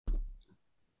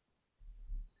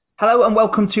Hello and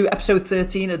welcome to episode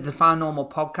 13 of the Define Normal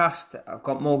podcast. I've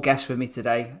got more guests with me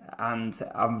today and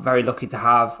I'm very lucky to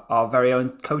have our very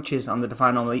own coaches on the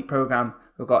Define Normal Elite program.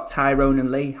 We've got Tyronne and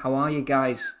Lee. How are you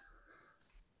guys?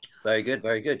 Very good,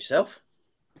 very good. Yourself?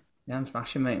 Yeah, I'm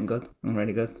smashing, mate. I'm good. I'm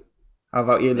really good. How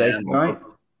about you, Yeah, Lee? I'm All all right?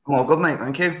 good. I'm all good, mate.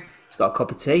 Thank you. He's got a cup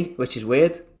of tea, which is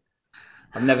weird.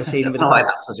 I've never I seen him don't with know a why cup.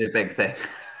 that's such a big thing.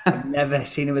 I've never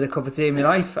seen him with a cup of tea in my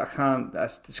life.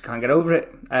 Just can't get over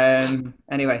it.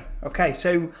 Anyway, okay.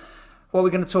 So what we're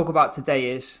going to talk about today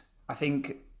is, I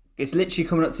think it's literally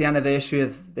coming up to the anniversary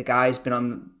of the guys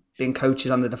been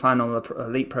coaches on the Define Normal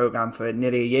Elite program for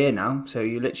nearly a year now. So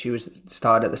you literally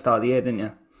started at the start of the year, didn't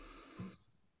you?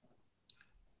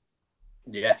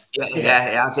 Yeah, Yeah,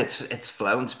 it has. It's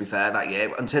flown, to be fair, that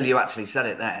year. Until you actually said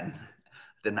it then.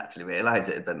 I didn't actually realise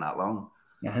it had been that long.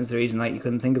 Yeah, hence the reason like you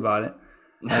couldn't think about it.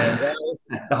 Um, yeah.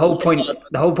 the whole point of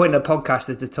the podcast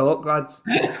is to talk, lads.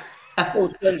 All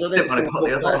depends on Just didn't who's want going to to put the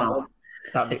talk other one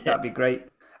first. on. That'd be great.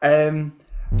 Um,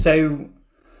 so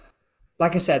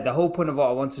like I said, the whole point of what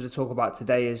I wanted to talk about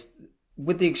today is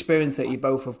with the experience that you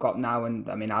both have got now, and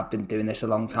I mean, I've been doing this a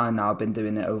long time now. I've been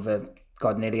doing it over,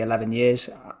 God, nearly 11 years.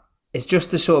 It's just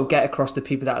to sort of get across to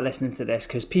people that are listening to this,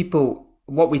 because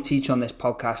what we teach on this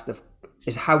podcast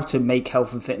is how to make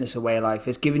health and fitness a way of life.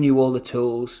 It's giving you all the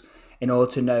tools in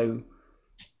order to know,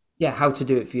 yeah, how to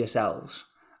do it for yourselves.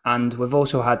 And we've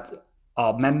also had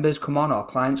our members come on, our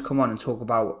clients come on and talk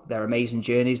about their amazing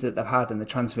journeys that they've had and the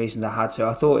transformations they've had. So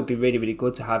I thought it'd be really, really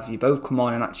good to have you both come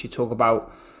on and actually talk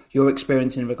about your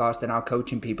experience in regards to now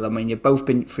coaching people. I mean, you've both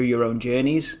been through your own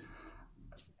journeys,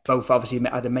 both obviously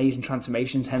had amazing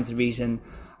transformations, hence the reason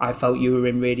I felt you were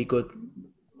in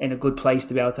a good place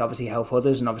to be able to obviously help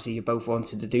others, and obviously you both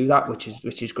wanted to do that, which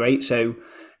is great. So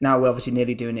now we're obviously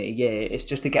nearly doing it a year. It's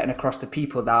just to getting across to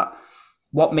people that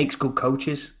what makes good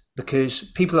coaches,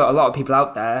 because a lot of people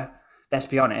out there, let's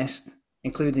be honest,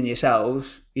 including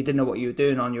yourselves, you didn't know what you were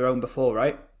doing on your own before,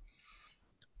 right?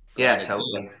 Yeah,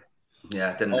 totally.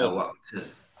 Yeah, I didn't know Oh, what to.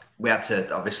 We had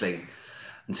to obviously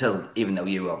until even though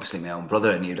you were obviously my own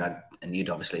brother and you'd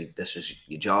obviously this was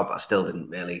your job. I still didn't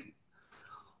really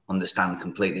understand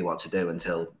completely what to do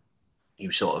until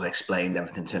you sort of explained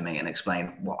everything to me and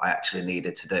explained what I actually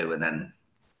needed to do. And then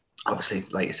obviously,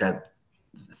 like you said,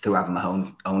 through having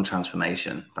my own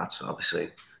transformation, that's obviously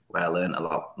where I learned a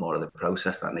lot more of the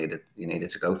process that you needed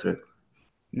to go through.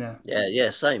 Yeah. yeah,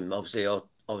 same. Obviously, I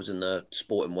was in the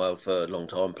sporting world for a long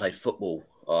time, played football,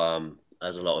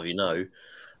 as a lot of you know,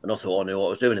 and I thought I knew what I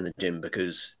was doing in the gym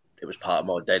because it was part of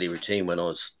my daily routine when I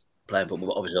was playing football.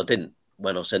 But obviously, I didn't.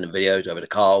 When I was sending videos over to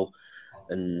Carl,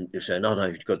 and he was saying, "No,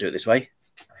 you've got to do it this way.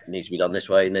 It needs to be done this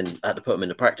way," and then I had to put them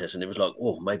into practice, and it was like,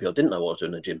 "Oh, maybe I didn't know what I was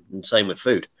doing in the gym." And same with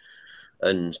food.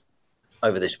 And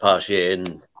over this past year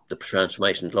and the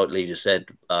transformations, like Lee just said,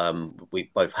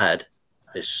 we both had,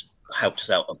 this helped us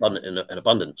out in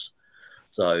abundance.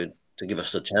 So to give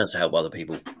us a chance to help other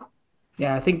people.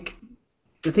 Yeah, I think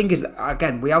the thing is,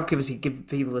 again, we have obviously give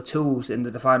people the tools in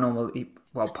the Define Normal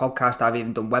podcast. I've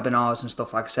even done webinars and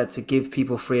stuff, like I said, to give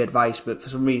people free advice. But for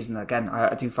some reason, again,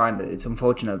 I do find that it's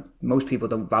unfortunate. Most people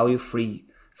don't value free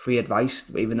advice,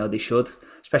 even though they should.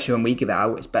 Especially when we give it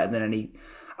out, it's better than any.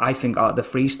 I think the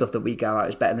free stuff that we give out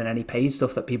is better than any paid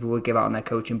stuff that people would give out on their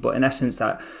coaching. But in essence,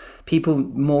 that people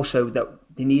more so that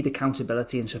they need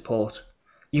accountability and support.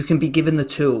 You can be given the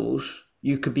tools,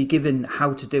 you could be given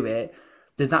how to do it.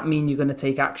 Does that mean you're going to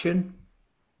take action?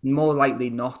 More likely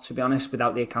not, to be honest,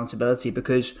 without the accountability.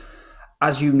 Because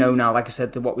as you know now, like I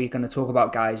said, what we're going to talk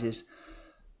about, guys, is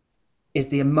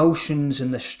the emotions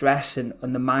and the stress and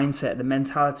the mindset, the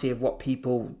mentality of what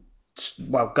people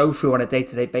go through on a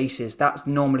day-to-day basis. That's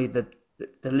normally the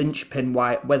linchpin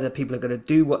why whether people are going to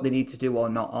do what they need to do or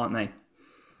not, aren't they?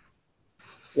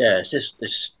 Yeah,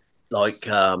 it's like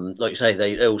you say,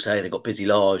 they all say they've got busy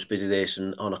lives, busy this,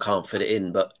 and I can't fit it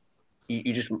in. But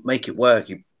you just make it work.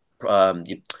 You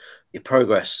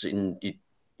progress and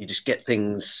you just get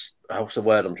things. How's the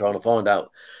word I'm trying to find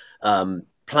out?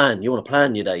 Plan. You want to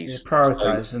plan your Yeah, days. So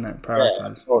prioritize, isn't it? yeah,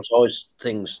 Prioritize. prioritize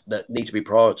things that need to be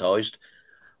prioritized,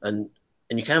 and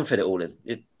you can fit it all in.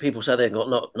 People say they've got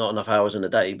not enough hours in a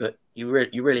day, but you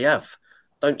really have.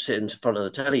 Don't sit in front of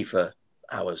the telly for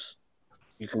hours.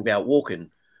 You can be out walking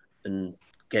and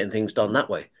getting things done that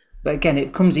way. But again,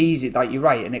 it comes easy, like you're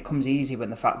right, and it comes easy when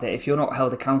the fact that if you're not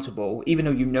held accountable, even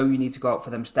though you know you need to go out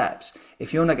for them steps,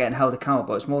 if you're not getting held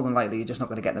accountable, it's more than likely you're just not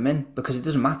going to get them in because it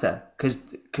doesn't matter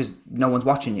because no one's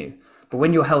watching you. But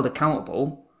when you're held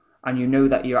accountable and you know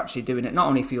that you're actually doing it not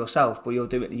only for yourself, but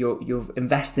you're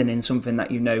investing in something that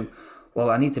you know,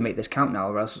 well, I need to make this count now,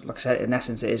 or else, like I said, in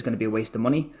essence, it is going to be a waste of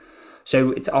money.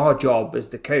 So it's our job as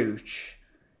the coach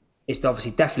is to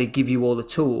obviously definitely give you all the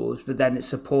tools, but then it's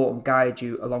support and guide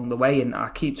you along the way. And I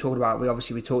keep talking about,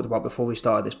 we talked about before we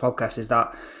started this podcast, is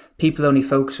that people only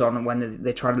focus on when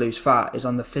they're trying to lose fat is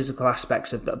on the physical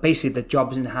aspects of basically the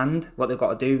jobs in hand, what they've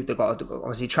got to do. They've got to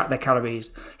obviously track their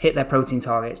calories, hit their protein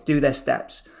targets, do their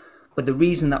steps. But the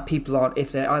reason that people aren't,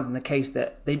 if there isn't the case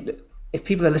that if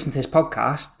people are listening to this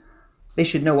podcast, they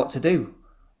should know what to do,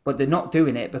 but they're not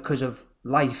doing it because of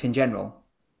life in general.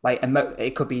 Like,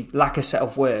 it could be lack of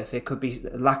self-worth, it could be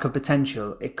lack of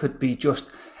potential, it could be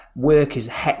just work is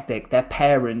hectic, their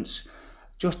parents,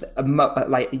 just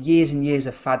like years and years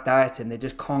of fad dieting, they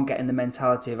just can't get in the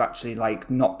mentality of actually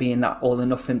like not being that all or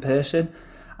nothing person.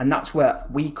 And that's where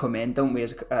we come in, don't we,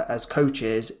 as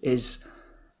coaches, is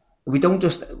we don't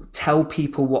just tell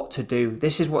people what to do.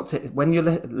 This is when you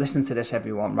listen to this,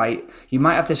 everyone, right? You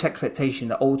might have this expectation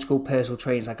that old school personal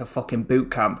training is like a fucking boot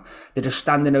camp. They're just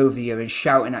standing over you and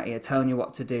shouting at you, telling you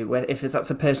what to do. Whether if that's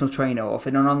a personal trainer or if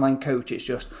in an online coach, it's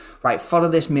just, right, follow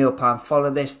this meal plan, follow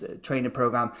this training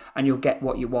program, and you'll get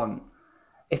what you want.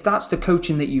 If that's the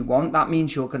coaching that you want, that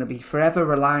means you're going to be forever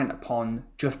reliant upon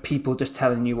just people just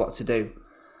telling you what to do.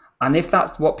 And if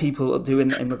that's what people do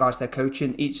in regards to their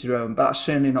coaching, each their own. But that's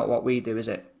certainly not what we do, is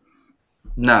it?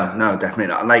 No, definitely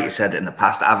not. Like you said in the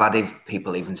past, I've had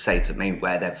people even say to me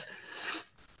where they've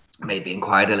maybe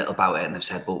inquired a little about it and they've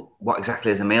said, well, what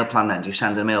exactly is a meal plan then? Do you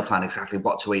send a meal plan exactly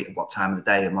what to eat at what time of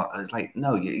the day? And what? I was like,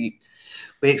 no, we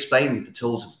explain the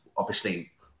tools of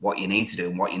obviously what you need to do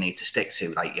and what you need to stick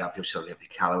to. Like you have your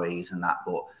calories and that,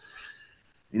 but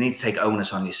you need to take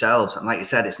onus on yourselves. And like you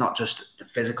said, it's not just the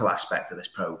physical aspect of this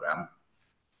program.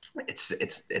 It's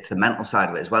the mental side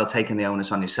of it as well, taking the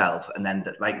onus on yourself. And then,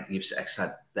 like you've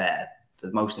said there,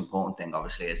 the most important thing,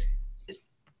 obviously, is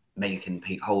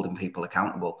holding people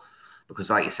accountable. Because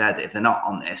like you said, if they're not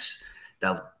on this,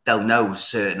 they'll know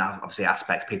certain, obviously,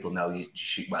 aspects. People know you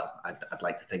should, well, I'd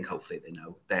like to think, hopefully they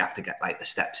know. They have to get like the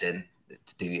steps in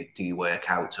to do your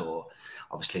workout or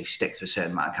obviously stick to a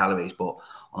certain amount of calories. But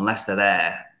unless they're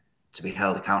there to be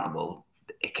held accountable,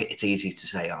 it's easy to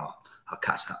say, oh, I'll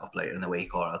catch that up later in the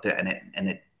week, or I'll do it, and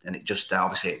it just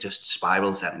obviously it just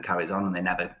spirals then and carries on, and they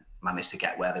never manage to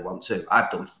get where they want to. I've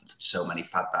done so many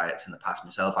fad diets in the past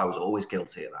myself. I was always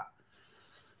guilty of that.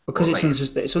 Because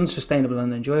it's unsustainable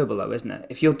and enjoyable, though, isn't it?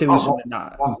 If you're doing something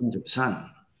that 100%.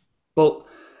 But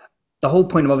the whole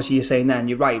point of obviously you're saying then,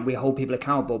 you're right, we hold people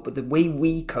accountable, but the way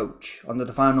we coach on the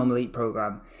Tyronne and Lee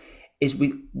program is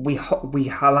we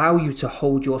allow you to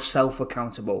hold yourself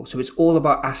accountable. So it's all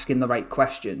about asking the right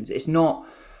questions. It's not,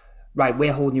 right,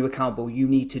 we're holding you accountable, you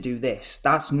need to do this.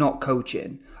 That's not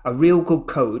coaching. A real good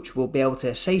coach will be able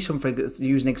to say something,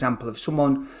 use an example of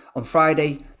someone on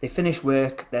Friday, they finish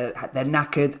work, they're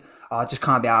knackered, oh, I just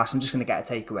can't be arsed, I'm just going to get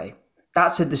a takeaway.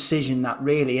 That's a decision that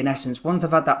really, in essence, once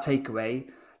they've had that takeaway,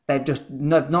 they've just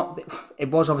not. It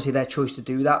was obviously their choice to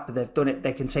do that, but they've done it.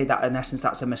 They can say that in essence,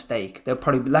 that's a mistake. They'll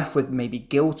probably be left with maybe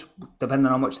guilt, depending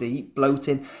on how much they eat,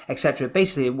 bloating, etc.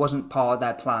 Basically, it wasn't part of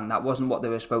their plan. That wasn't what they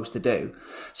were supposed to do.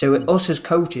 So us as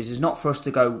coaches is not for us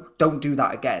to go, don't do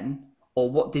that again, or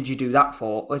what did you do that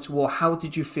for? It's, well, how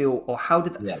did you feel, or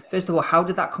first of all, how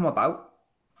did that come about?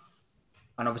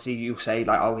 And obviously you say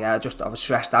like, oh yeah, I was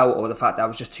stressed out, or the fact that I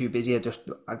was just too busy.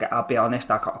 I'll be honest,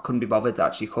 I couldn't be bothered to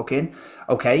actually cooking.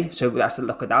 Okay, so let's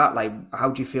look at that. Like, how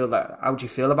do you feel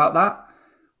about that?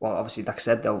 Well, obviously, like I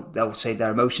said, they'll say their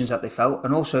emotions that they felt,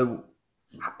 and also,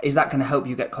 is that going to help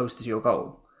you get closer to your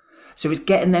goal? So it's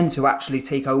getting them to actually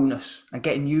take onus and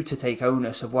getting you to take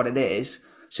onus of what it is.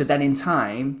 So then in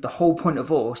time, the whole point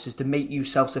of us is to make you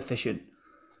self-sufficient.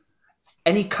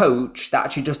 Any coach that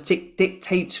actually just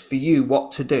dictates for you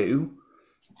what to do,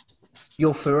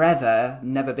 you'll forever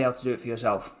never be able to do it for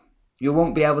yourself. You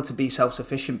won't be able to be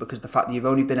self-sufficient because the fact that you've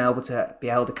only been able to be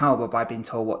held accountable by being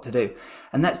told what to do.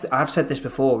 And I've said this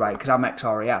before, right, because I'm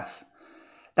ex-RAF.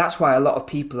 That's why a lot of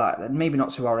people, maybe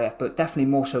not so RAF, but definitely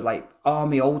more so like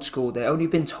army, old school, they've only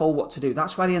been told what to do.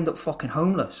 That's why they end up fucking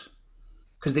homeless.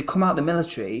 Because they come out of the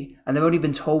military and they've only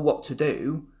been told what to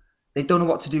do. They don't know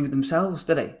what to do with themselves,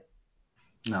 do they?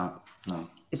 No.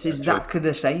 It's exactly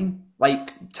the same.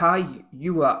 Like, Ty,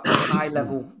 you were a high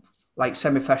level, like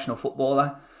semi-professional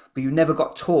footballer, but you never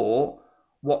got taught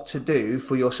what to do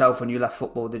for yourself when you left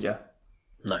football, did you?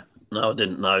 No, I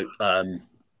didn't know.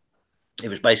 It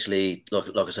was basically, like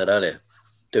I said earlier,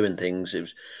 doing things.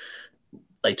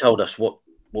 They told us what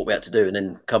we had to do, and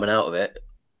then coming out of it,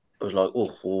 I was like,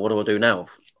 oh, well, what do I do now?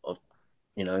 I've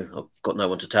got no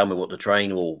one to tell me what to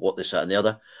train or what this, that, and the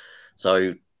other.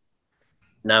 So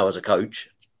now as a coach,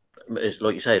 it's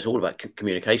like you say, it's all about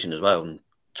communication as well, and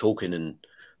talking and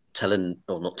telling,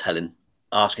 or not telling,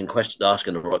 asking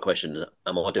the right questions.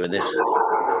 Am I doing this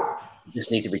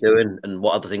this need to be doing, and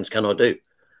what other things can I do?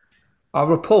 Our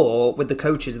rapport with the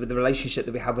coaches, with the relationship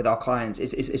that we have with our clients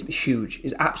is huge,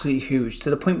 is absolutely huge, to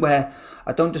the point where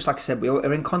I don't just, like I said, we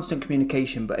are in constant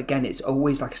communication, but again, it's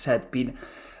always, like I said,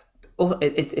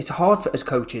 it's hard for as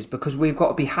coaches because we've got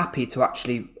to be happy to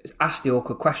actually ask the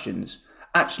awkward questions,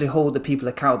 actually hold the people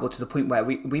accountable to the point where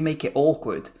we make it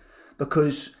awkward,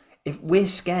 because if we're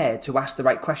scared to ask the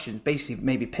right questions, basically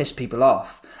maybe piss people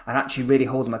off and actually really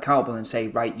hold them accountable and say,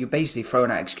 right, you're basically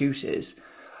throwing out excuses.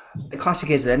 The classic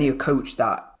is that any coach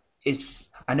that is,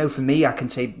 I know for me, I can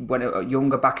say when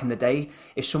younger back in the day,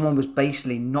 if someone was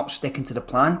basically not sticking to the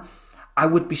plan, I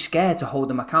would be scared to hold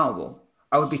them accountable.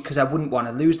 I would, because I wouldn't want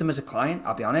to lose them as a client.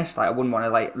 I'll be honest, like I wouldn't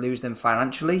want to lose them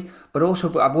financially, but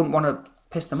also I wouldn't want to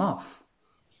piss them off.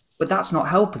 But that's not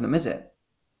helping them, is it?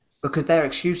 Because their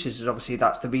excuses is obviously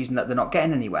that's the reason that they're not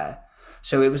getting anywhere.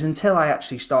 So it was until I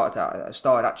actually started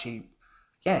actually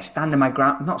standing my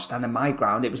ground, not standing my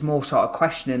ground. It was more sort of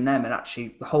questioning them and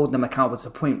actually holding them accountable to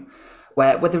the point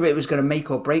where whether it was going to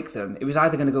make or break them, it was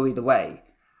either going to go either way.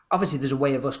 Obviously, there's a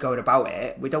way of us going about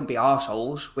it. We don't be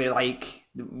arseholes.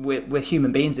 We're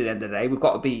human beings at the end of the day. We've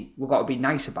got to be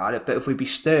nice about it. But if we be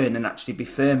stern and actually be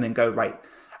firm and go right,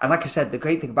 and like I said, the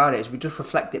great thing about it is we just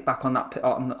reflect it back on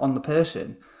the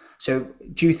person. So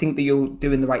do you think that you're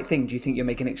doing the right thing? Do you think you're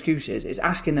making excuses? It's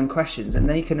asking them questions, and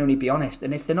they can only be honest.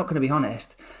 And if they're not going to be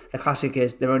honest, the classic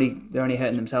is they're only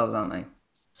hurting themselves, aren't they?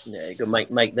 Yeah, you can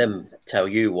make them tell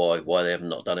you why they have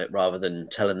not done it, rather than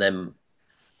telling them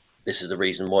this is the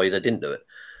reason why they didn't do it.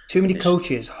 Too many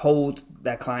coaches hold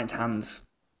their clients' hands.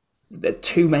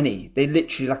 Too many. They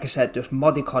literally, like I said, just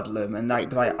mollycoddle them and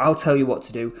like, I'll tell you what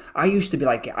to do. I used to be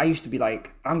like,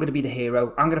 I'm going to be the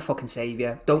hero. I'm going to fucking save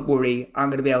you. Don't worry. I'm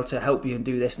going to be able to help you and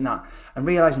do this and that. And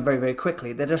realizing very, very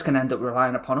quickly, they're just going to end up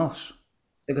relying upon us.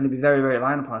 They're going to be very, very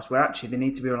reliant upon us, where actually they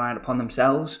need to be reliant upon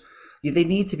themselves. They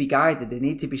need to be guided. They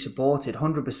need to be supported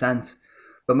 100%.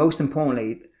 But most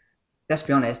importantly, let's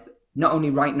be honest, not only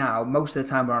right now, most of the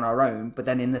time we're on our own, but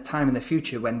then in the time in the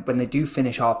future when they do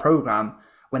finish our program,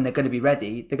 when they're going to be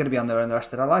ready, they're going to be on their own the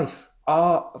rest of their life.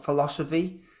 Our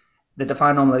philosophy, the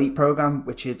Define Normal Elite program,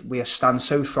 which is we stand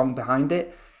so strong behind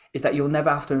it, is that you'll never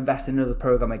have to invest in another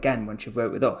program again once you've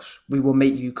worked with us. We will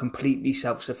make you completely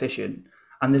self-sufficient.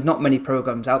 And there's not many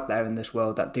programs out there in this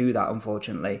world that do that,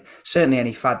 unfortunately. Certainly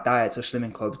any fad diets or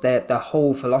slimming clubs, their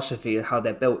whole philosophy of how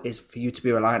they're built is for you to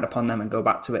be reliant upon them and go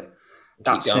back to it.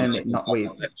 That's certainly not we.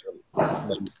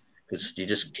 Because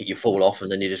you fall off and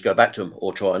then you just go back to them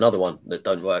or try another one that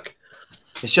don't work.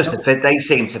 It's just they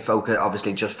seem to focus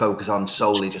on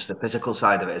solely just the physical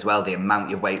side of it as well. The amount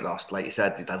you weight lost, like you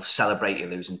said, they'll celebrate you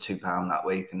losing 2 pounds that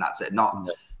week, and that's it. Not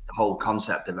the whole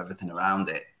concept of everything around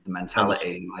it, the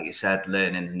mentality, like you said,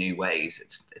 learning new ways.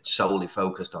 It's solely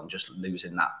focused on just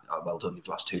losing that. Oh, well done, you've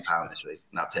lost 2 pounds this week,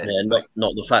 and that's it. Yeah,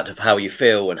 not the fact of how you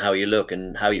feel and how you look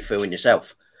and how you feel in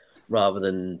yourself, rather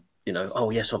than oh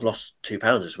yes, I've lost 2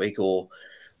 pounds this week, or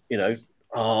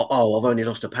oh, I've only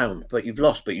lost 1 pound, but you've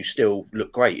lost, but you still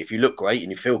look great. If you look great and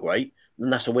you feel great, then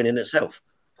that's a win in itself.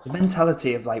 The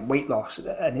mentality of like weight loss,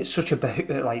 and it's such a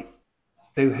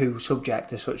boohoo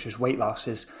subject as such as weight loss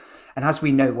is, and as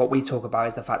we know, what we talk about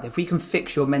is the fact that if we can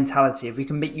fix your mentality, if we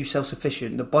can make you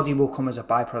self-sufficient, the body will come as a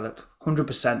byproduct,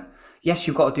 100%. Yes,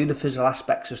 you've got to do the physical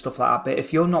aspects of stuff like that, but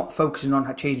if you're not focusing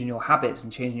on changing your habits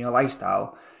and changing your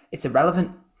lifestyle, it's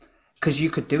irrelevant. Because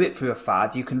you could do it through a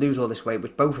fad, you can lose all this weight,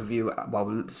 which both of you,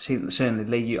 well, certainly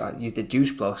Lee, you did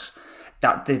Juice Plus,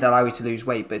 that did allow you to lose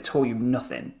weight, but it taught you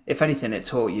nothing. If anything, it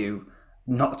taught you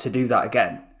not to do that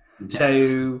again.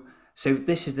 Yeah. So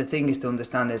this is the thing, is to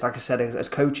understand is, like I said, as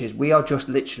coaches, we are just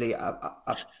literally,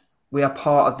 we are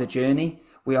part of the journey.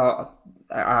 We are,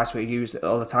 as we use it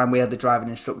all the time, we are the driving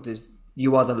instructors.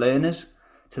 You are the learners,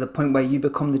 to the point where you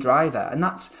become the driver. And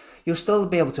that's, you'll still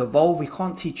be able to evolve. We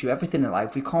can't teach you everything in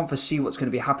life. We can't foresee what's going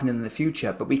to be happening in the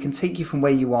future, but we can take you from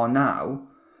where you are now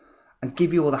and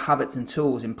give you all the habits and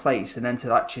tools in place, and then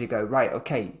to actually go, right,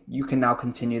 okay, you can now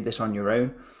continue this on your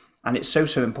own. And it's so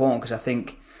important, because I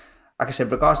think, like I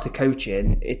said, regards to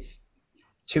coaching, it's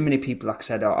too many people, like I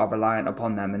said, are reliant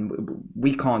upon them, and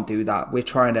we can't do that. We're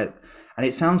trying to, and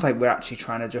it sounds like we're actually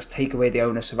trying to just take away the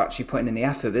onus of actually putting in the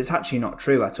effort, but it's actually not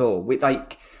true at all.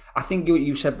 I think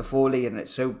you said before, Lee, and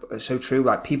it's so true.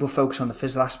 Like, people focus on the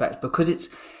physical aspects because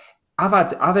I've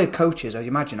heard coaches. I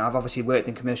imagine I've obviously worked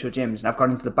in commercial gyms, and I've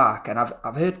gone into the back, and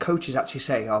I've heard coaches actually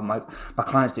say, "Oh, my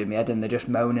clients do me head," and they're just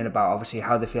moaning about obviously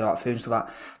how they feel about food and stuff like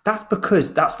that. That's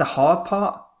because that's the hard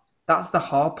part. That's the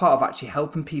hard part of actually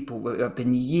helping people who have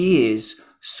been years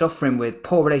suffering with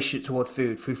poor relationship toward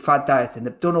food, through fad diet, and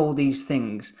they've done all these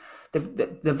things.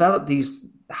 They've developed these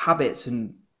habits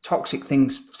and toxic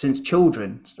things since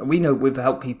children. We know we've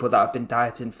helped people that have been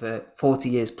dieting for 40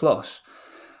 years plus,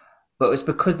 but it's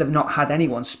because they've not had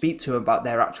anyone speak to them about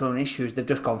their actual issues. They've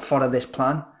just gone, follow this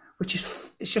plan, which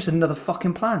is, it's just another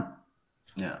fucking plan.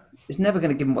 Yeah. It's never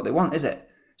going to give them what they want, is it?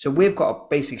 So we've got to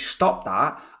basically stop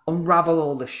that, unravel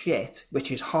all the shit,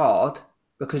 which is hard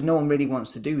because no one really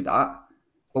wants to do that.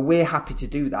 But we're happy to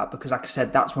do that because, like I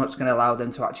said, that's what's going to allow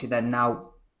them to actually then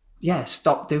now,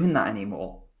 stop doing that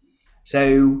anymore.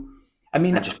 So, I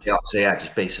mean, and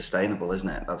just be sustainable, isn't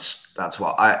it? That's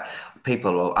what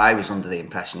I was under the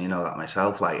impression, that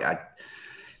myself. Like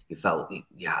you felt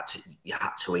you had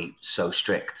to eat so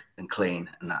strict and clean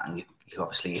and that, and you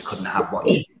obviously you couldn't have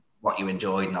what you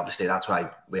enjoyed, and obviously that's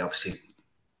why we obviously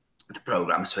the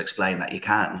programs to explain that you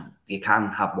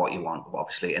can have what you want,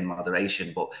 obviously in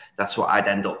moderation. But that's what I'd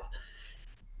end up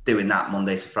doing that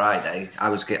Monday to Friday. I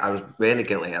was really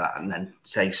guilty of that, and then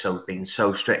being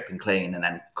so strict and clean, and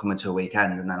then coming to a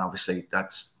weekend, and then obviously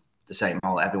that's the same.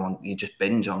 Everyone, you just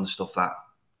binge on the stuff that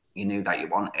you knew that you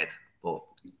wanted, but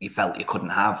you felt you couldn't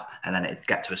have, and then it'd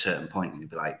get to a certain point, and you'd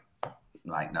be like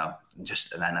no, and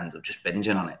then end up just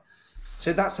binging on it.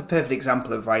 So that's a perfect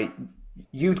example of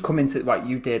you'd come into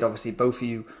you did obviously both of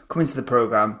you come into the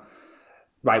program.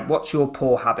 Right, what's your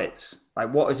poor habits?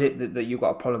 Like, what is it that you've got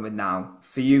a problem with now?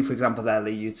 For you, for example, there,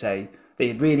 Lee, you'd say that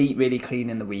you'd really eat really clean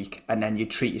in the week, and then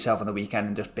you'd treat yourself on the weekend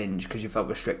and just binge because you felt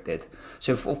restricted.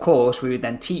 So, of course, we would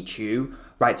then teach you,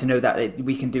 to know that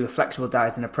we can do a flexible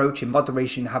diet and approach in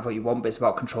moderation, have what you want, but it's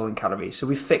about controlling calories. So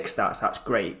we fixed that, so that's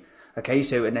great. Okay,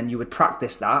 so, and then you would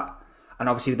practice that, and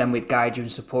obviously then we'd guide you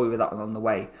and support you with that along the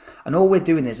way. And all we're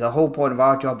doing is, the whole point of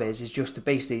our job is just to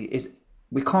basically,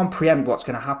 we can't preempt what's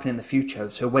going to happen in the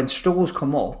future. So when struggles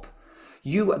come up,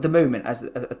 you at the moment, as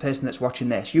a person that's watching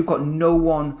this, you've got no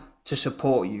one to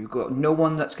support you. You've got no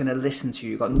one that's going to listen to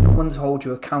you. You've got no one to hold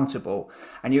you accountable.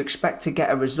 And you expect to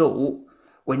get a result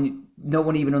when no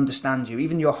one even understands you.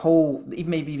 Even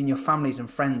maybe even your families and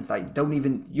friends,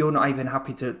 you're not even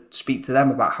happy to speak to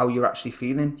them about how you're actually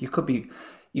feeling. You could be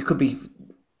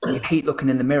you hate looking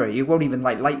in the mirror. You won't even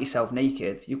light yourself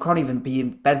naked. You can't even be in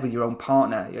bed with your own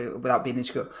partner without being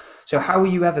insecure. So how are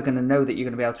you ever going to know that you're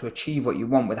going to be able to achieve what you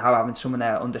want without having someone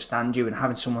there understand you and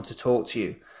having someone to talk to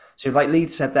you? So like Lee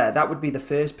said there, that would be the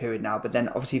first period now. But then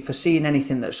obviously foreseeing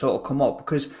anything that sort of come up,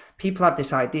 because people have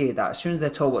this idea that as soon as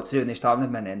they're told what to do and they start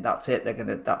implementing,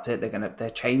 they're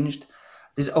changed.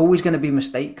 There's always going to be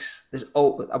mistakes.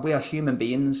 We are human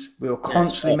beings. We will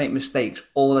constantly make mistakes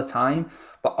all the time.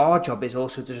 But our job is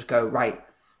also to just go, right,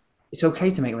 it's okay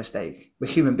to make a mistake. We're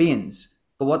human beings.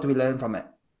 But what do we learn from it?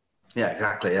 Yeah,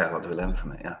 exactly. Yeah, what do we learn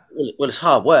from it? Yeah. Well, it's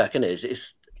hard work, isn't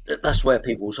it? That's where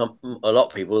a lot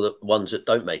of people, the ones that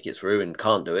don't make it through and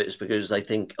can't do it, is because they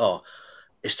think, oh,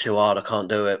 it's too hard, I can't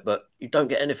do it. But you don't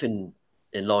get anything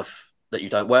in life that you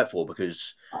don't work for,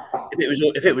 because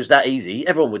if it was that easy,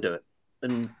 everyone would do it.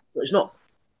 But it's not.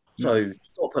 So you've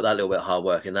got to put that little bit of hard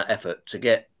work in, that effort to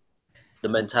get the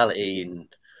mentality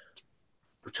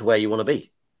to where you want to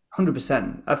be.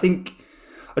 100%. I think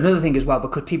another thing as well,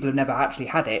 because people have never actually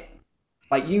had it,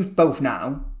 like you both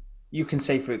now, you can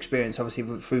say through experience, obviously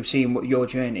through seeing your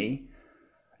journey,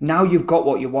 now you've got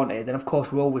what you wanted. And of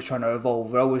course, we're always trying to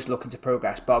evolve. We're always looking to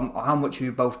progress. But how much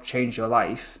you both changed your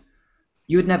life,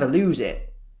 you would never lose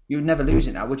it. You would never lose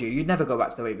it now, would you? You'd never go back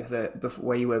to the way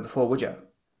where you were before, would you?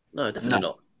 No, definitely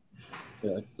not.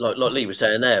 Like Lee was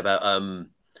saying there about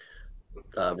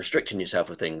restricting yourself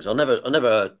with things. I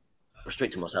never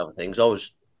restricted myself with things. I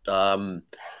was for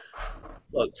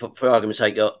argument's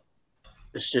sake,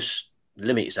 it's just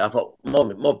limit yourself.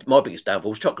 My biggest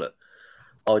downfall was chocolate.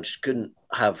 I just couldn't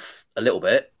have a little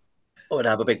bit. I would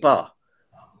have a big bar.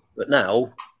 But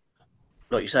now,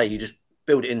 like you say, you just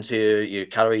build it into your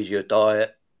calories, your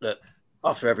diet. That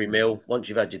after every meal, once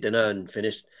you've had your dinner and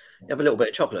finished, you have a little bit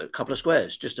of chocolate, a couple of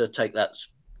squares, just to take that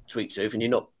sweet tooth, and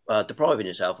you're not depriving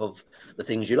yourself of the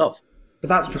things you love. But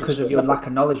that's because of your lack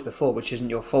of knowledge before, which isn't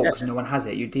your fault, because no one has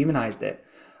it. You demonized it.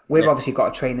 We've obviously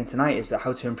got a training tonight is that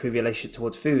how to improve your relationship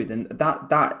towards food, and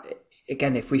that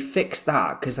again, if we fix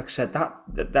that, because like I said,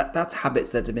 that's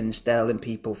habits that have been instilled in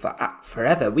people for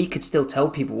forever. We could still tell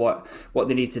people what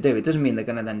they need to do. It doesn't mean they're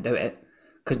going to then do it,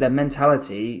 because their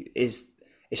mentality is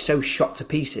so shot to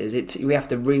pieces. We have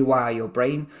to rewire your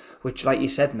brain, which, like you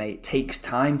said, mate, takes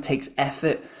time, takes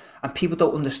effort. And people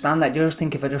don't understand that. They just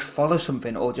think if I just follow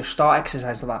something or just start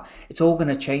exercising like that, it's all going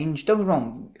to change. Don't get me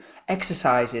wrong.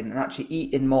 Exercising and actually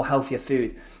eating more healthier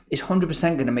food is 100%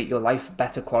 going to make your life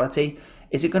better quality.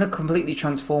 Is it going to completely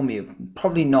transform you?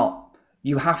 Probably not.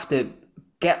 You have to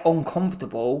get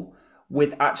uncomfortable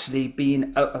with actually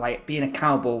being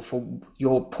accountable for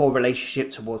your poor relationship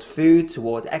towards food,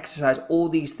 towards exercise, all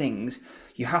these things.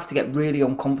 You have to get really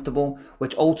uncomfortable,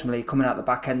 which ultimately, coming out the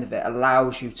back end of it,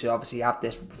 allows you to obviously have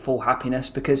this full happiness,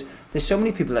 because there's so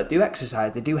many people that do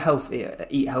exercise, they do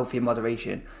eat healthy in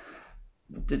moderation.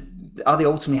 Are they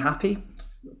ultimately happy?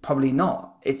 Probably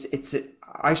not.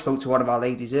 I spoke to one of our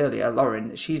ladies earlier,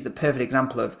 Lauren. She's the perfect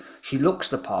example of, she looks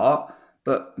the part,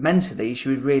 but mentally she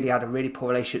had a really poor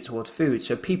relationship towards food.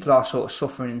 So people are sort of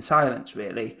suffering in silence,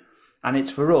 really. And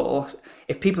it's for us,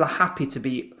 if people are happy to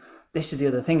be, this is the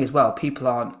other thing as well, people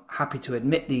aren't happy to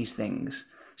admit these things.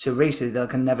 So basically they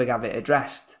can never have it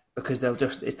addressed, because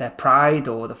it's their pride,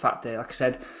 or the fact that, like I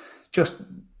said,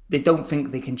 they don't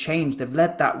think they can change. They've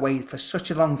led that way for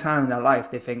such a long time in their life.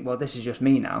 They think, well, this is just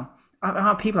me now.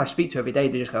 People I speak to every day,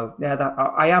 they just go, yeah,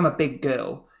 I am a big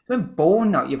girl. You weren't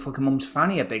born out your fucking mum's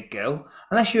fanny a big girl.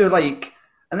 Unless you're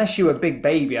a big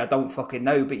baby, I don't fucking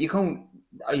know. But you can't,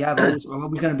 I'm always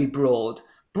going to be broad.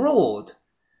 Broad?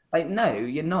 Like, no,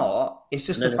 you're not. It's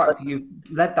just the fact that you've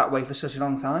led that way for such a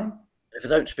long time. If they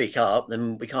don't speak up,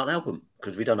 then we can't help them,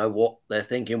 because we don't know what they're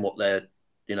thinking, what they're,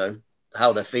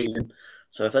 how they're feeling.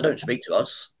 So if they don't speak to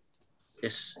us,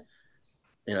 it's,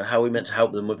 how are we meant to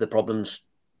help them with the problems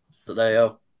that they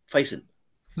are facing?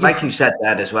 Like you said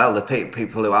there as well, the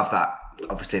people who have that,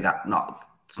 obviously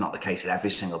it's not the case in every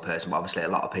single person, but obviously a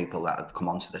lot of people that have come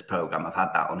onto this program have had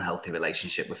that unhealthy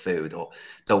relationship with food, or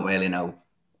don't really know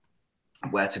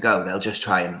where to go. They'll just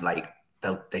try and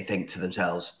they think to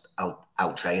themselves, I'll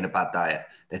out-train a bad diet.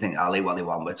 They think I'll eat what they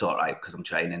want, but it's all right because I'll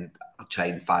train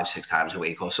 5-6 times a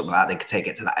week or something like that. They could take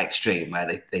it to that extreme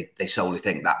where they solely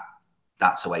think that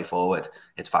that's the way forward.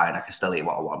 It's fine, I can still eat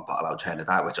what I want, but I'll out-train a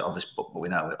diet, which obviously, but we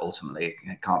know ultimately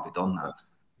it can't be done though.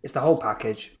 It's the whole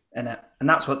package, isn't it? And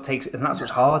that's what's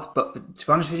hard. But to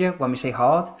be honest with you, when we say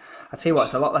hard, I'd say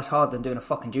it's a lot less hard than doing a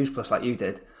fucking juice plus like you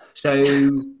did.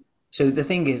 So the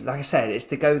thing is, like I said, it's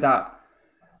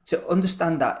to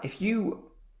understand that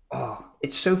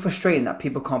it's so frustrating that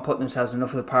people can't put themselves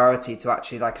enough of the priority to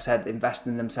actually, like I said, invest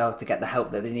in themselves to get the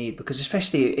help that they need. Because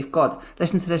especially if God,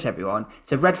 listen to this, everyone,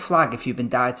 it's a red flag if you've been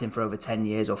dieting for over 10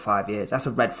 years or 5 years. That's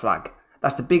a red flag.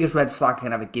 That's the biggest red flag I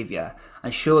can ever give you.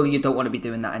 And surely you don't want to be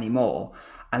doing that anymore.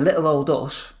 And little old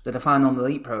us, the Define on the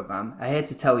Elite program, are here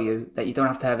to tell you that you don't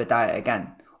have to have a diet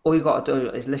again. All you got to do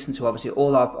is listen to, obviously,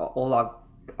 all our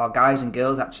guys and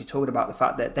girls actually talking about the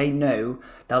fact that they know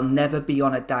they'll never be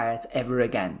on a diet ever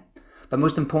again. But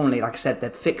most importantly, like I said,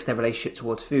 they've fixed their relationship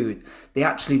towards food. They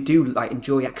actually do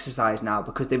enjoy exercise now,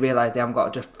 because they realise they haven't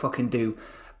got to just fucking do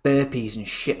burpees and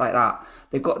shit like that.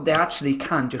 They actually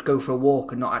can just go for a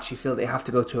walk and not actually feel they have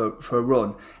to go for a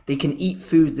run. They can eat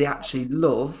foods they actually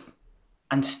love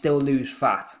and still lose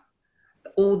fat.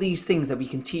 All these things that we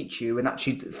can teach you and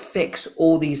actually fix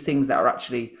all these things that are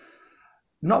actually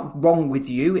not wrong with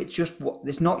you.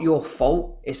 It's not your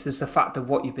fault. It's just the fact of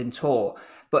what you've been taught.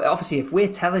 But obviously, if we're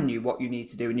telling you what you need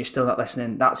to do and you're still not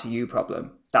listening, that's a you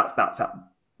problem.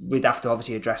 We'd have to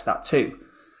obviously address that too.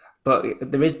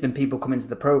 But there has been people come into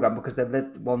the program because they've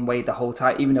lived one way the whole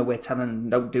time, even though we're telling them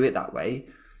don't do it that way.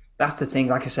 That's the thing.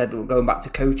 Like I said, going back to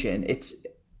coaching, it's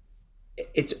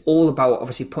all about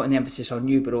obviously putting the emphasis on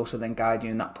you, but also then guiding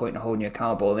you in that point and holding you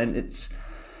accountable. And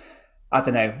I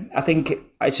don't know. I think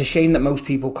it's a shame that most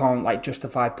people can't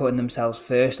justify putting themselves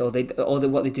first, or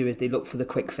what they do is they look for the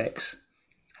quick fix.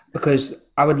 Because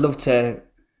I would love to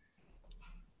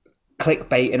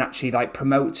clickbait and actually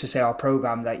promote to say our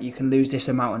program that you can lose this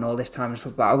amount in all this time and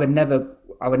stuff, but I would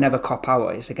never cop out.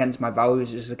 It's against my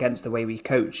values. It's against the way we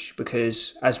coach,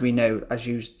 because as we know, as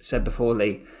you said before,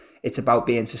 Lee, it's about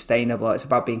being sustainable. It's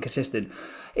about being consistent.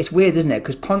 It's weird, isn't it?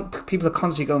 Because people are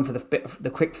constantly going for the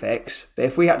quick fix. But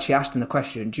if we actually ask them the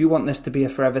question, do you want this to be a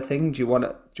forever thing? Do you want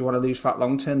to lose fat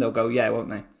long term? They'll go, yeah, won't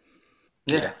they?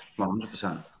 Yeah,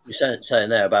 100%. You're saying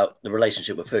there about the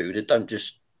relationship with food.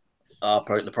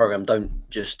 The program don't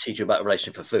just teach you about a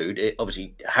relationship for food. It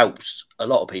obviously helps a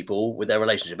lot of people with their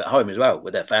relationship at home as well,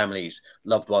 with their families,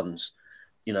 loved ones.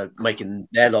 Making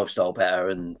their lifestyle better,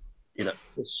 and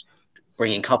it's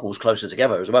bringing couples closer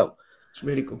together as well. It's a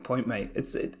really good point, mate.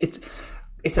 It's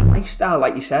a lifestyle,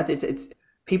 like you said. It's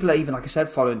people are even, like I said,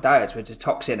 following diets, which is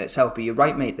toxic in itself. But you're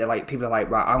right, mate. People are like,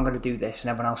 right, I'm going to do this,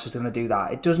 and everyone else is going to do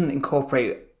that. It doesn't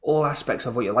incorporate all aspects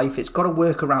of what your life. It's got to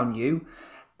work around you.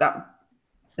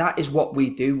 That is what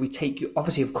we do. We take you.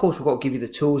 Obviously, of course, we've got to give you the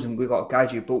tools and we've got to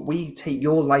guide you. But we take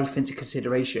your life into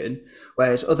consideration,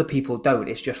 whereas other people don't.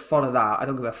 It's just follow that. I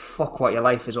don't give a fuck what your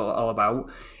life is all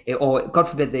about. Or God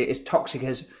forbid, it's toxic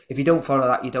as if you don't follow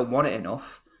that, you don't want it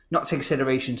enough. Not take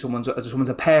consideration someone's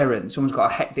a parent, someone's got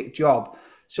a hectic job,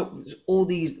 So all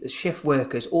these shift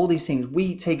workers, all these things,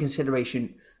 we take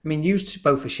consideration. I mean, you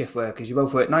both are shift workers. You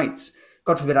both work nights.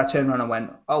 God forbid I turned around and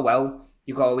went, oh, well,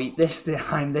 you got to eat this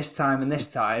time, and this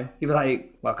time. You'd be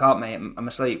like, well, I can't, mate. I'm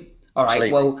asleep. All right,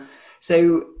 Sleep. well,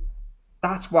 so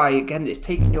that's why, again, it's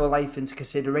taking your life into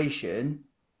consideration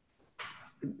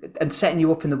and setting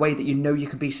you up in the way that you know you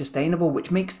can be sustainable,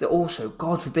 which makes the also,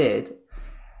 God forbid,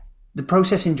 the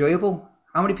process enjoyable.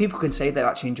 How many people can say they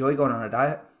actually enjoy going on a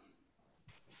diet?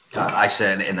 I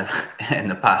certainly in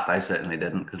the past I certainly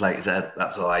didn't, because like I said,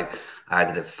 that's all I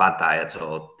either did fad diets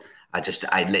or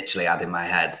I literally had in my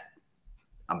head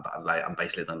I'm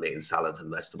basically going to be eating salads and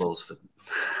vegetables for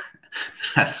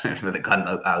for the God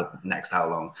knows how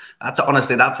long. That's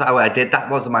how I did. That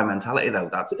wasn't my mentality though.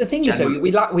 That's But the thing is, though,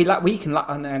 we can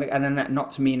and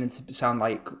not to mean and to sound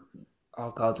like,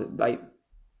 oh God, like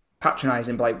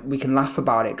patronizing, but like we can laugh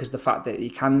about it because the fact that you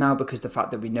can now, because the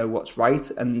fact that we know what's right,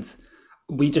 and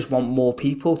we just want more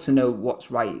people to know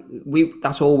what's right.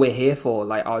 That's all we're here for.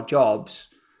 Like our jobs,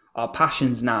 our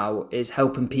passions now is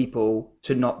helping people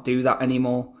to not do that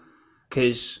anymore.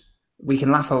 Because we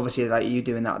can laugh, obviously, like you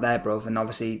doing that there, bruv, and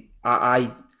obviously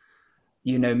I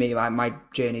you know me, my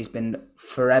journey's been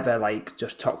forever like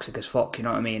just toxic as fuck. You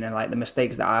know what I mean? And like the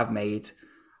mistakes that I've made,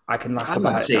 I can laugh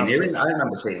about it. I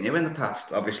remember seeing you in the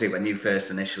past. Obviously, when you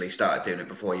first initially started doing it,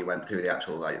 before you went through the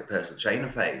actual like the personal trainer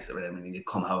phase. I mean, you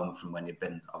come home from when you've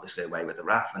been obviously away with the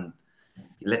RAF, and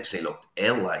you literally looked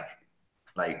ill,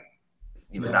 like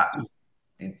you were that.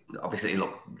 Obviously, you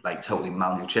looked like totally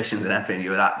malnutritioned and everything. You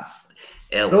were that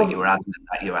ill, but you were adamant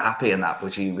that you were happy in that,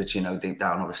 which you know deep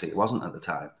down, obviously, it wasn't at the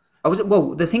time.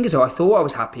 The thing is, though, I thought I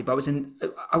was happy, but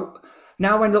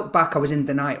now when I look back, I was in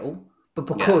denial, but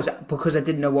because I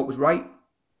didn't know what was right.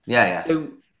 Yeah.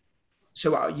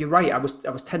 So you're right. I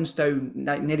was 10 stone,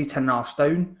 nearly 10 and a half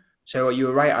stone. So you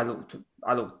were right. I looked.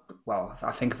 Well, if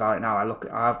I think about it now,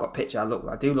 I've got pictures.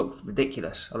 I do look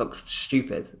ridiculous. I look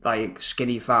stupid, like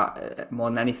skinny, fat, more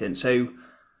than anything. So,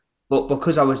 but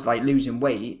because I was like losing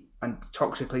weight and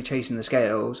toxically chasing the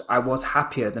scales, I was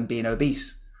happier than being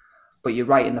obese. But you're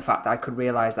right in the fact that I could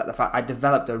realize that the fact I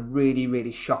developed a really,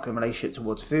 really shocking relationship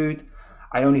towards food.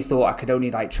 I only thought I could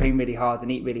only like train really hard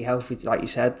and eat really healthy, like you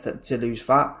said, to lose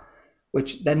fat,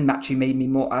 which then actually made me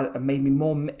more.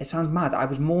 It sounds mad. I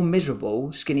was more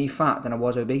miserable, skinny, fat than I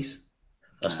was obese.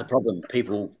 That's the problem.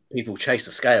 People chase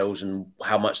the scales and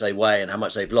how much they weigh and how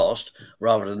much they've lost,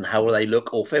 rather than how they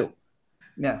look or feel.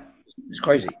 Yeah, it's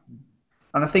crazy.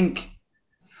 And I think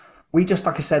we just,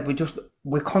 like I said,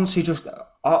 we're constantly just,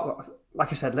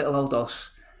 like I said, little old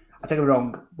us. I think I'm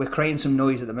wrong. We're creating some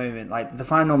noise at the moment. Like the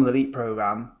Define Normal Elite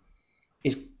program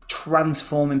is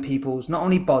transforming people's not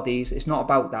only bodies. It's not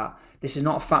about that. This is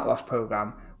not a fat loss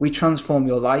program. We transform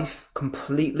your life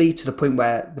completely to the point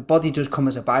where the body does come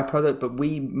as a byproduct, but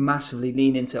we massively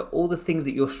lean into all the things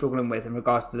that you're struggling with in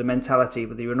regards to the mentality,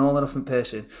 whether you're an all or nothing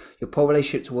person, your poor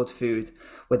relationship towards food,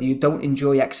 whether you don't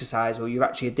enjoy exercise or you're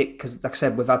actually addicted. Because like I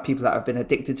said, we've had people that have been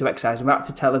addicted to exercise and we had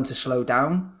to tell them to slow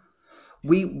down.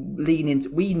 We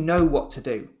know what to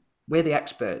do. We're the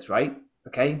experts, right?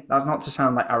 Okay, that's not to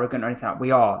sound like arrogant or anything like that. We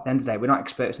are. At the end of the day, we're not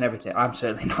experts in everything. I'm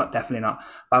certainly not, definitely not.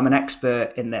 But I'm an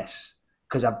expert in this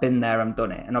because I've been there and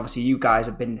done it. And obviously you guys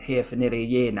have been here for nearly a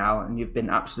year now and you've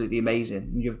been absolutely amazing.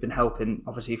 And you've been helping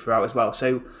obviously throughout as well.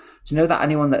 So to know that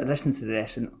anyone that listens to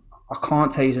this, and I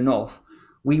can't tell you enough,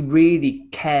 we really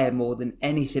care more than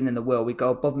anything in the world. We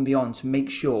go above and beyond to make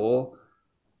sure,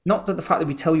 not that the fact that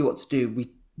we tell you what to do,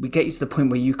 we get you to the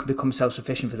point where you can become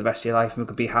self-sufficient for the rest of your life and we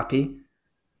can be happy.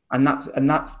 And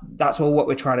that's all what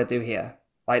we're trying to do here.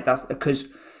 Like that's because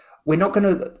we're not going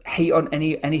to hate on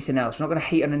anything else. We're not going to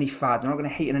hate on any fad. We're not going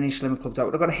to hate on any slim clubs.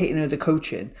 We're not going to hate on the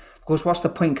coaching. Because what's the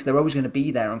point? Because they're always going to be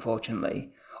there,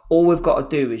 unfortunately. All we've got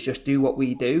to do is just do what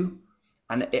we do.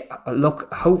 And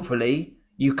look, hopefully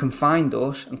you can find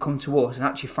us and come to us and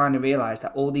actually finally realise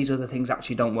that all these other things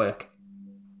actually don't work.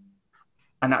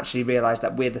 And actually realise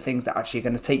that we're the things that actually are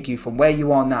going to take you from where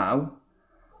you are now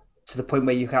to the point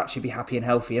where you can actually be happy and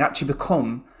healthy and actually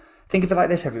become, think of it like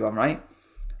this, everyone, right?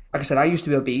 Like I said, I used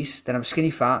to be obese, then I was skinny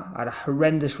fat, I had a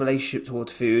horrendous relationship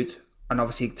towards food, and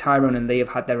obviously Tyronne and Lee have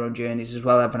had their own journeys as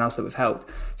well, everyone else that we've helped.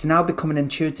 To now become an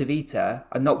intuitive eater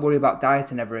and not worry about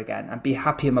dieting ever again and be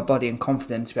happy in my body and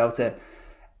confident to be able to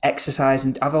exercise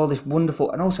and have all this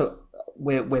wonderful, and also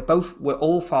we're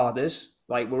all fathers,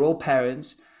 like we're all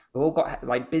parents, we've all got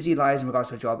like busy lives in regards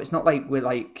to a job. It's not like we're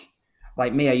like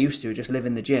me, I used to just live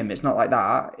in the gym. It's not like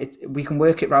that. We can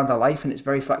work it around our life and it's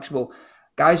very flexible.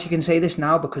 Guys, you can say this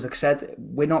now because like I said,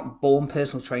 we're not born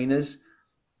personal trainers.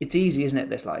 It's easy, isn't it,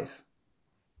 this life?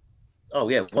 Oh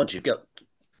yeah, once you've got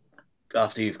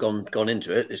after you've gone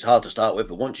into it, it's hard to start with,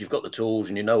 but once you've got the tools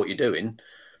and you know what you're doing,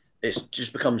 it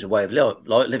just becomes a way of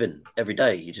living every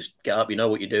day. You just get up, you know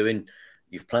what you're doing,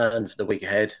 you've planned for the week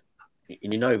ahead,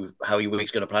 and you know how your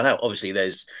week's going to plan out. Obviously,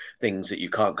 there's things that you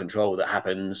can't control that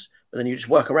happens, but then you just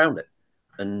work around it,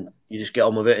 and you just get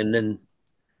on with it, and then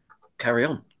carry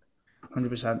on.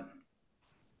 100%.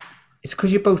 It's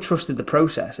because you both trusted the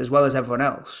process as well as everyone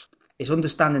else. It's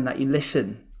understanding that you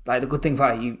listen. Like the good thing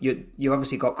about it, you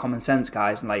obviously got common sense,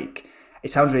 guys. And like it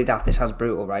sounds really daft. This sounds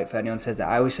brutal, right? For anyone says that,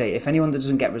 I always say if anyone that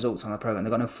doesn't get results on a program,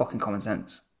 they've got no fucking common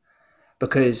sense.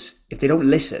 Because if they don't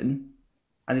listen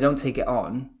and they don't take it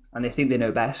on and they think they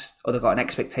know best, or they've got an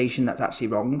expectation that's actually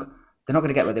wrong, they're not going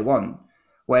to get what they want.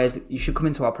 Whereas you should come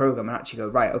into our program and actually go,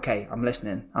 right, okay, I'm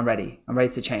listening, I'm ready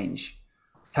to change.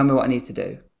 Tell me what I need to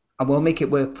do, and we'll make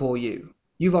it work for you.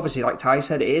 You've obviously, like Ty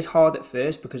said, it is hard at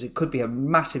first because it could be a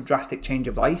massive drastic change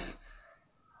of life.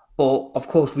 But of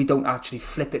course, we don't actually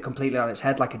flip it completely on its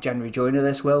head like a January joiner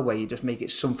this will, where you just make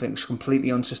it something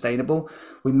completely unsustainable.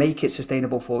 We make it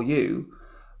sustainable for you,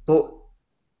 but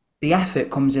the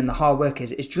effort comes in, the hard work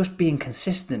is just being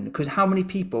consistent. Because how many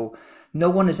people, no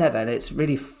one has ever, and it's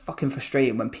really fucking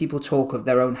frustrating when people talk of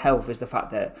their own health, is the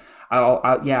fact that,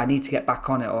 I need to get back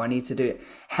on it, or I need to do it.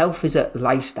 Health is a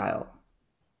lifestyle.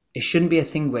 It shouldn't be a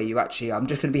thing where you actually, I'm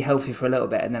just going to be healthy for a little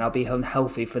bit and then I'll be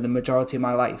unhealthy for the majority of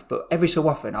my life. But every so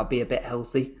often I'll be a bit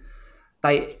healthy.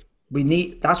 Like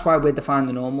that's why we're defining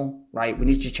the normal, right? We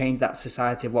need to change that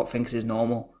society of what thinks is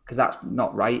normal, because that's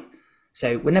not right.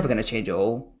 So we're never going to change it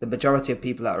all. The majority of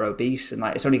people that are obese, and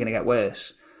like it's only going to get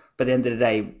worse. But at the end of the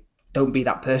day, don't be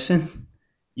that person.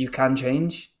 You can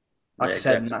change. Like I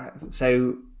said, exactly.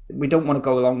 So we don't want to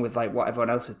go along with like what everyone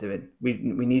else is doing. We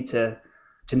need to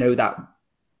know that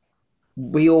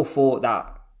we all thought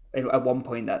that at one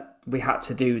point that we had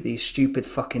to do these stupid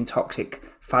fucking toxic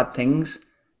fad things.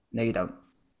 No, you don't.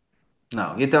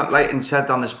 No, you don't. Like you said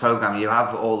on this program, you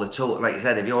have all the tools. Like you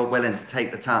said, if you're willing to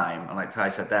take the time, and like Ty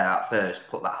said there at first,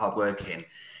 put that hard work in,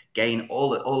 gain all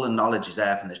the knowledge is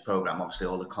there from this program. Obviously,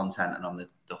 all the content and on the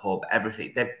hub,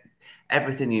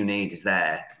 everything you need is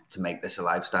there to make this a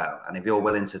lifestyle. And if you're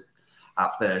willing to,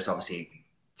 at first, obviously,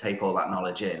 take all that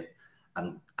knowledge in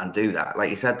and do that, like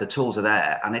you said, the tools are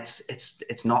there, and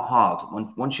it's not hard.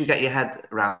 Once you get your head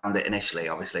around it initially,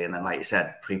 obviously, and then like you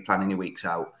said, pre-planning your weeks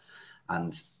out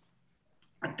and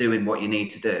doing what you need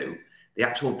to do, the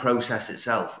actual process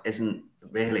itself isn't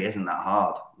that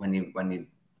hard when you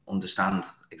understand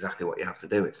exactly what you have to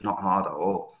do. It's not hard at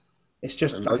all. It's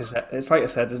just like I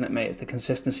said, isn't it, mate? It's the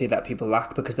consistency that people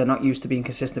lack because they're not used to being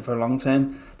consistent for a long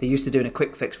term. They're used to doing a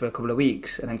quick fix for a couple of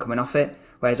weeks and then coming off it.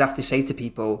 Whereas I have to say to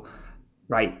people,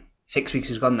 right, 6 weeks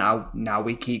has gone now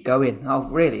we keep going. Oh,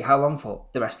 really? How long for?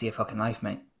 The rest of your fucking life,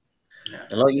 mate. Yeah.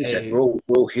 And like you said, we're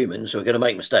all humans, so we're going to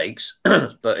make mistakes.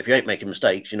 But if you ain't making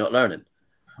mistakes, you're not learning.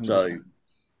 100%. So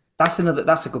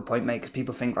that's a good point, mate. Because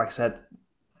people think, like I said,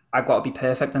 I've got to be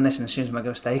perfect on this, and as soon as I make a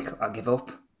mistake, I'll give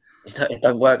up. It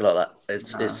don't work like that.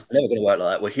 It's never going to work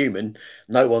like that. We're human.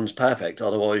 No one's perfect.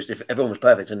 Otherwise, if everyone was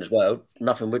perfect in this world,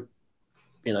 nothing would,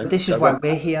 But this is why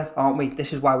we're here, aren't we?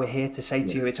 This is why we're here to say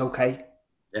to you, it's okay.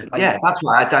 Yeah, that's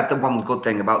why the one good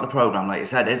thing about the program, like you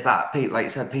said, is that, like you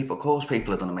said, of course,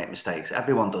 people are going to make mistakes.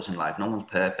 Everyone does in life. No one's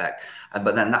perfect.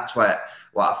 But then that's what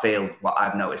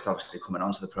I've noticed, obviously, coming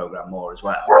onto the program more as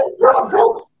well.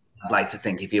 I'd like to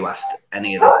think if you asked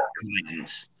any of the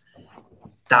clients,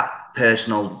 that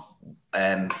personal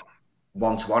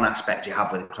one-to-one aspect you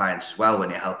have with the clients as well when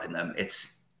you're helping them,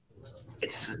 it's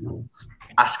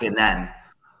asking them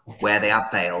where they have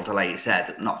failed, or like you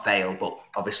said, not failed, but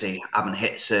obviously haven't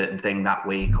hit a certain thing that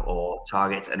week or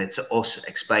targets, and it's us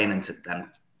explaining to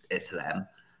them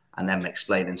and them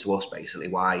explaining to us basically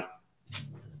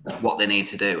what they need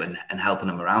to do and helping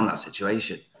them around that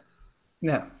situation.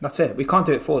 Yeah, that's it. We can't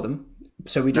do it for them,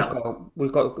 so we've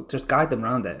got to just guide them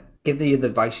around it, give you the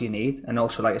advice you need, and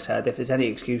also, like I said, if there's any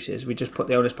excuses, we just put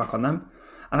the onus back on them.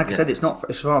 And like I said, it's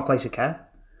from a place of care.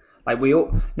 Like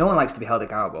no one likes to be held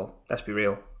accountable. Let's be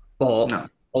real. But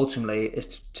ultimately,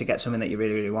 it's to get something that you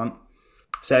really, really want.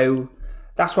 So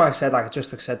that's why I said, to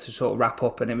sort of wrap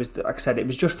up. And it was, like I said, it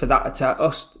was just for that to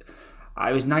us.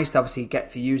 It was nice to obviously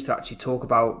get for you to actually talk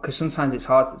about, because sometimes it's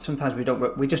hard. Sometimes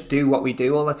we just do what we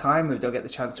do all the time. We don't get the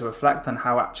chance to reflect on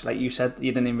how actually, like you said,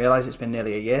 you didn't even realize it's been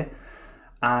nearly a year,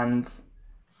 and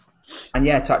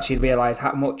yeah, to actually realize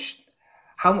to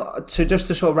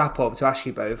sort of wrap up, to ask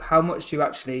you both, how much do you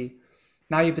actually,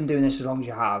 now you've been doing this as long as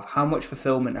you have, how much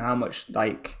fulfillment and how much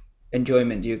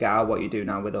enjoyment do you get out of what you do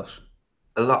now with us?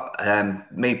 A lot.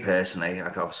 Me personally, I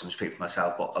can obviously speak for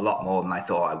myself, but a lot more than I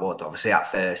thought I would. Obviously, at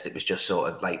first, it was just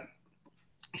sort of like,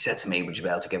 he said to me, would you be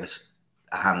able to give us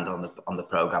a hand on the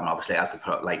program. Obviously, as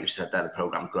like you said there, the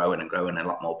program growing and growing, and a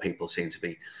lot more people seem to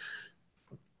be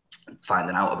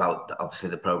finding out about obviously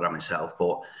the program itself.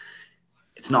 But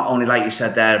it's not only, like you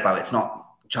said there, about it's not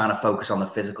trying to focus on the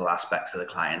physical aspects of the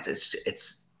clients.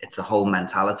 It's the whole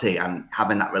mentality and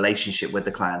having that relationship with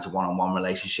the clients, a one-on-one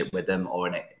relationship with them,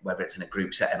 or whether it's in a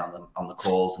group setting on the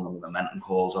calls and on the momentum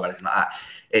calls or anything like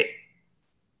that.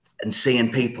 And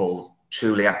seeing people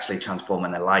truly actually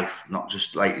transforming their life, not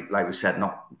just like we said,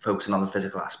 not focusing on the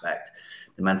physical aspect,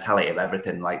 the mentality of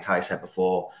everything. Like Ty said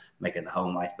before, making the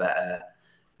home life better,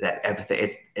 that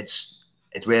everything.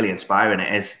 It's really inspiring.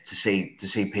 It is to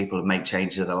see people make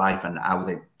changes in their life and how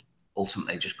they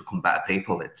ultimately just become better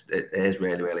people. It is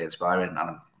really, really inspiring, and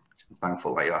I'm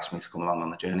thankful that you asked me to come along on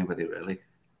the journey with you. Really.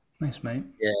 Nice, mate.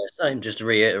 Yeah, same. Just to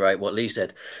reiterate what Lee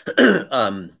said,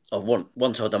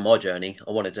 once I'd done my journey,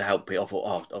 I wanted to help people. I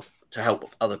thought, to help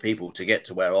other people to get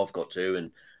to where I've got to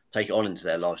and take it on into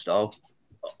their lifestyle.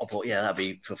 I thought, yeah, that'd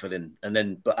be fulfilling. And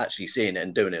then, but actually seeing it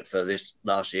and doing it for this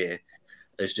last year,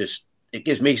 it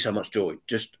gives me so much joy.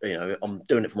 Just, I'm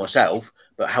doing it for myself,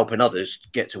 but helping others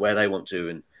get to where they want to,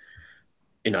 and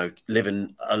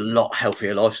living a lot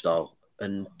healthier lifestyle.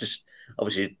 And just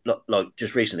obviously, like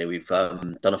just recently, we've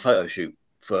done a photo shoot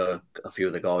for a few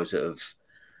of the guys that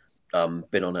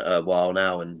have been on it a while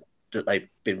now, and they've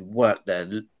been worked their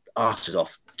asses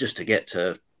off just to get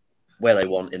to where they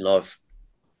want in life,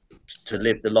 to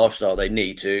live the lifestyle they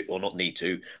need to, or not need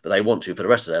to, but they want to for the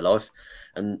rest of their life.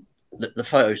 And the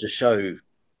photos just show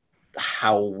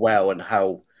how well and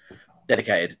how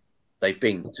dedicated they've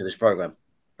been to this program.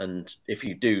 And if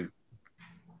you do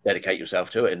dedicate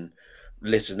yourself to it and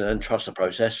listen and trust the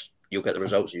process, you'll get the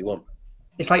results you want.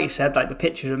 It's like you said, like the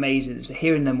pictures are amazing. It's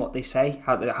hearing them, what they say,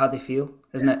 how they feel,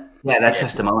 isn't it? Yeah, their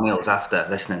testimonials after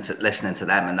listening to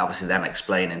them, and obviously them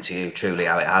explaining to you truly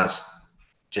how it has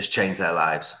just changed their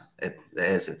lives. It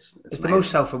is. It's the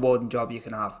most self-rewarding job you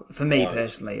can have. For me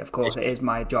personally, of course, it is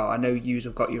my job. I know yous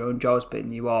have got your own jobs, but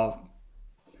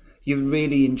you're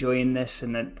really enjoying this,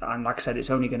 and like I said, it's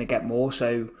only going to get more.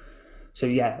 So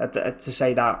yeah, to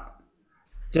say that,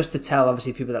 just to tell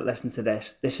obviously people that listen to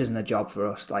this isn't a job for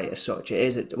us, like as such. It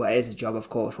is a job, of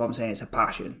course. What I'm saying, it's a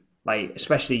passion. Like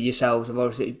especially yourselves, have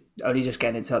obviously only just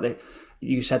getting into it.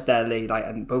 You said there, Lee, like,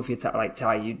 and both of you, like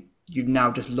Ty, you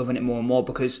now just loving it more and more,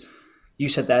 because you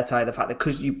said there, Ty, the fact that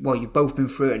because you've both been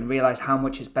through it and realised how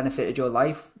much it's benefited your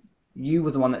life. You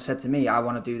were the one that said to me, I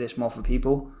want to do this more for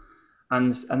people.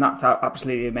 And that's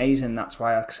absolutely amazing. That's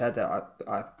why I said that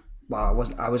I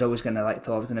was always going to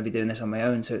thought I was going to be doing this on my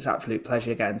own. So it's absolute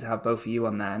pleasure again to have both of you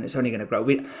on there, and it's only going to grow.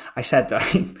 I said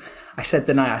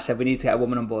the night, I said we need to get a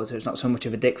woman on board so it's not so much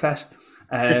of a dick fest.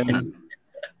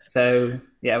 So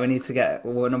yeah, we need to get a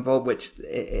woman on board, which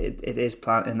it is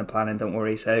in the planning. Don't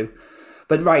worry. So,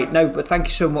 but thank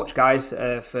you so much, guys,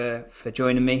 for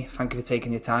joining me. Thank you for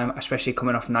taking your time, especially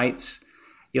coming off nights.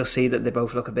 You'll see that they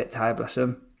both look a bit tired, bless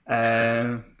them.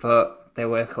 But they're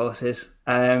workhorses.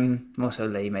 More so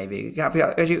Lee, maybe. Have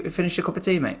you finished your cup of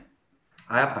tea, mate?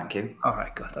 I have, thank you. All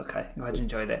right, good. Okay, glad you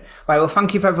enjoyed it. Right, well,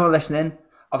 thank you for everyone listening.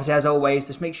 Obviously, as always,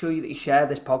 just make sure that you share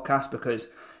this podcast, because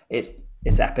it's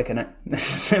epic, isn't it?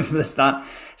 It's as simple as that.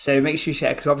 So make sure you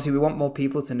share, because obviously we want more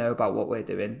people to know about what we're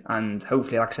doing, and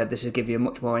hopefully, like I said, this will give you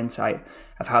much more insight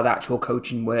of how the actual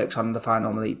coaching works on the Tyronne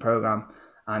and Lee program.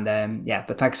 And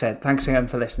but like I said, thanks again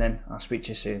for listening. I'll speak to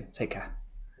you soon. Take care.